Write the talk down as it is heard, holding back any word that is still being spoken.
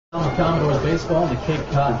On the Commodores baseball and the Cape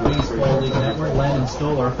Cod Baseball League Network, Landon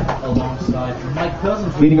Stoller alongside Mike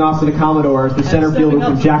Cousins. Leading off for the Commodores, the center fielder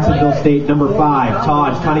from Jacksonville State, number 5,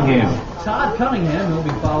 Todd Cunningham. Todd Cunningham will be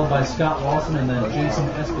followed by Scott Lawson and then Jason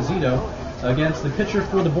Esposito against the pitcher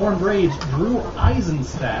for the Born Braves, Drew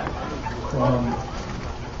Eisenstadt from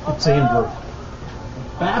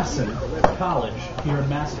Babson College here in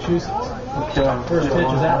Massachusetts. First pitch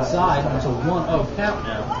is outside, and it's a 1-0 count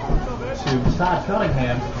now to Todd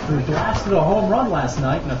Cunningham, who blasted a home run last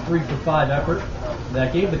night in a 3-for-5 effort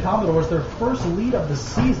that gave the Commodores their first lead of the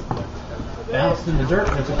season. Bounced in the dirt,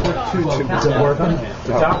 and it's a quick 2-0 count now to Cunningham.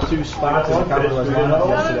 The top two spots in the Commodores lineup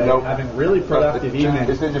yesterday, having really productive evenings.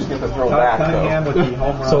 This is just get the throw Todd back. Cunningham with the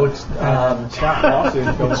home run. So it's Scott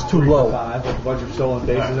Lawson goes it's too low. 5 with a bunch of stolen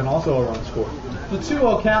bases and also a run scored. The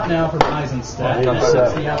 2-0 count now from Eisenstadt.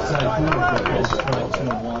 That's the outside corner for this, strike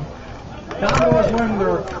 2-1. Commodores wearing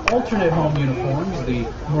their alternate home uniforms,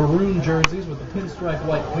 the maroon jerseys with the pinstripe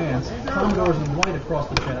white pants, Commodores in white across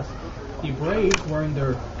the chest. The Braves wearing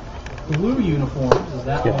their blue uniforms, as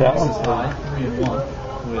that one is high,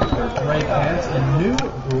 3-1, with their gray pants and new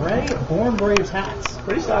gray Born Braves hats.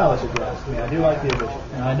 Pretty stylish, if you ask me. I do like the addition.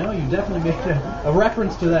 And I know you definitely made a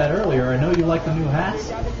reference to that earlier. I know you like the new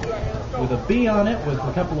hats with a bee on it, with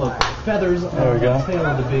a couple of feathers on the tail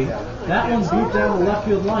of the bee. That one's grouped down the left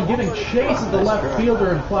field line, giving chase at the left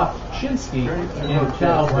fielder and Klopchinski in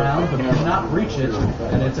foul round, but could not reach it,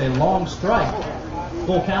 and it's a long strike.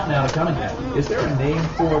 Full count now to Cunningham. Is there a name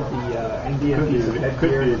for the Indian piece of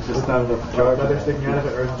headgear? It's just not enough leather sticking out of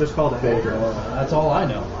it, or is it just called a headgear? That's all I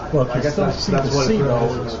know. Well, I guess that's what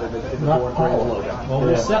it's not all. Well,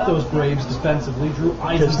 we'll set those Braves defensively. Drew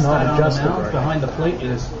Eisenstein on the mound. Behind the plate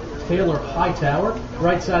is Taylor Hightower.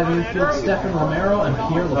 Right side of the infield, Stephen Romero and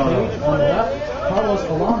Pierre LePage. On the left, Carlos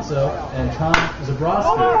Alonso and Tom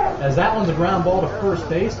Zabrowski. As that one's a ground ball to first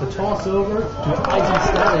base, the toss over to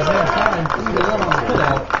Eisenstadt is in time. 3-1 on the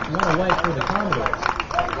putout, one away for the Commodores.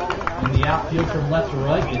 In the outfield from left to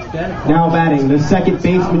right, it's Ben. Now batting, the second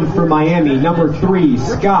baseman for Miami, number 3,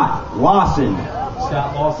 Scott Lawson.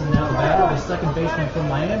 Scott Lawson now the batter, the second baseman from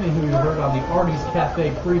Miami, who you heard on the Artie's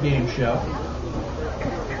Cafe pregame show.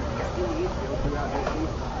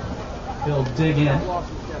 He'll dig in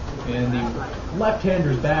the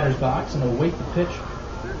left-hander's batter's box and await the pitch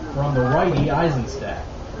from the righty Eisenstadt.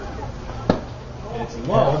 It's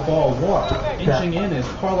low, ball 1. Inching in is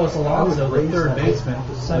Carlos Alonso, the third baseman,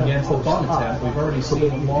 against the bunt attempt. We've already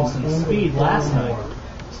seen Lawson's speed last night,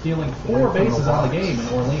 stealing 4 bases on the game in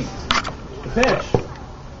Orleans. The pitch,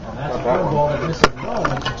 and that's a curveball that misses low,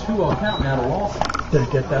 and it's a 2-0 count now to Lawson. Did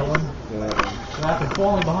it get that one? So after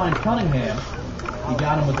falling behind Cunningham, he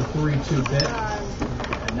got him with the 3-2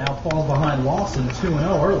 pitch, and now falls behind Lawson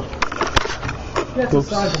 2-0 early. Gets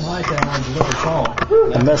aside from Hightower and delivers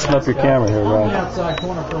home. I'm messing up your camera here, On the Rob. outside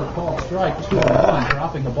corner for a called strike, 2-1,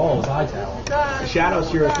 dropping the ball was Hightower. The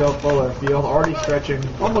shadows here at Bill Fuller Field already stretching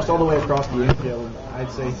almost all the way across the infield, and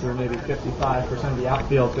I'd say through maybe 55% of the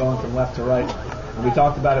outfield going from left to right. And we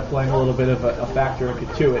talked about it playing a little bit of a factor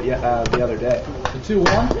to it the other day. The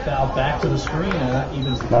 2-1, foul back to the screen, and that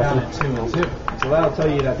evens the count at 2-2. So that'll tell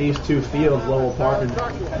you that these two fields, Lowell Park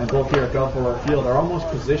and both here at Bill Fuller Field, are almost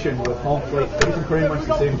positioned with home plate facing pretty much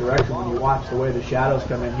the same direction when you watch the way the shadows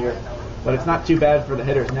come in here. But it's not too bad for the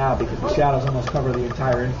hitters now because the shadows almost cover the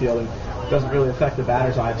entire infield and doesn't really affect the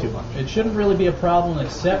batter's eye too much. It shouldn't really be a problem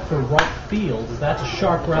except for right field, as that's a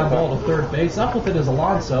sharp ground ball to third base. Up with it is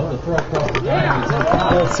Alonso. The throw across the diamond is in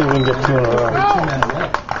time. Let's see if we can get 2 in a row. 2-man away.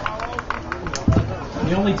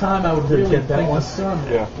 The only time I would really think the sun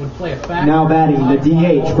would play a factor. Now batting, the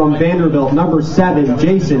DH from Vanderbilt, number 7,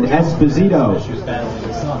 Jason Esposito.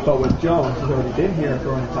 But with Jones, who's already been here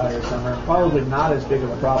for an entire summer, probably not as big of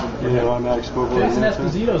a problem. Jason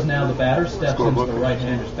Esposito's now the batter, steps into the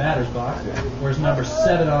right-hander's batter's box, whereas number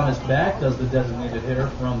 7 on his back does the designated hitter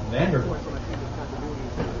from Vanderbilt.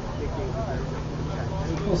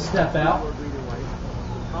 He'll step out,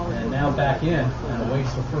 and now back in, and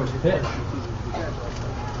awaits the first pitch.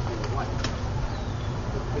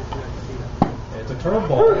 It's a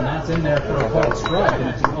curveball, and that's in there for a called strike, and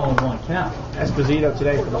it's an 0-1 count. Esposito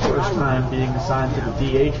today, for the first time, being assigned to the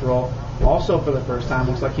DH role. Also, for the first time,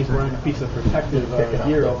 looks like he's wearing a piece of protective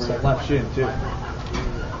gear over his left shin, too.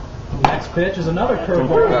 The next pitch is another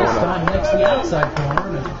curveball, this time next to the outside corner,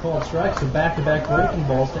 and it's a called strike, so back-to-back breaking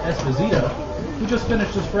balls to Esposito, who just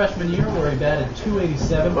finished his freshman year where he batted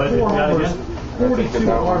 .287, 4 homers, 42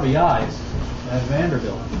 RBIs at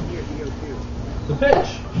Vanderbilt. The pitch.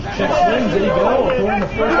 Check swings, did he go? According to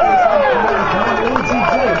first base, John Leeds, he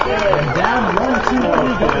did. And down 1-2 he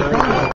goes.